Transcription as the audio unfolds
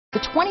The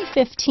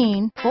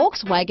 2015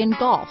 Volkswagen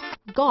Golf.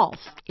 Golf,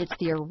 it's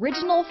the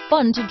original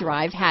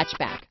fun-to-drive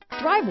hatchback.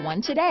 Drive one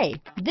today.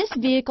 This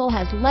vehicle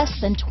has less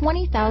than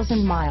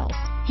 20,000 miles.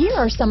 Here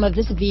are some of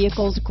this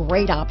vehicle's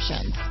great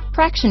options: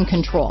 traction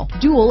control,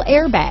 dual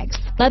airbags,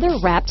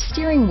 leather-wrapped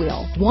steering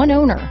wheel, one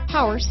owner,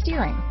 power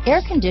steering,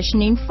 air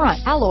conditioning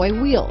front, alloy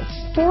wheels,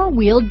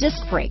 four-wheel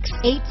disc brakes,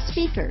 8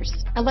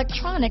 speakers,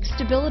 electronic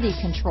stability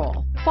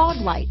control, fog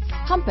lights,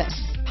 compass,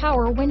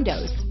 power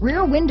windows,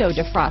 rear window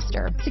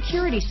defroster,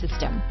 security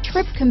system,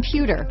 trip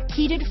computer,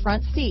 heated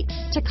front seats,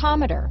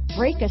 tachometer,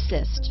 brake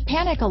assist,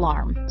 panic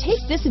alarm. Take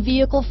this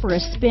vehicle for a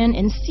spin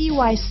and see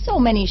why so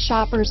many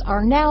shoppers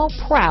are now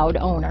proud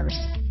owners.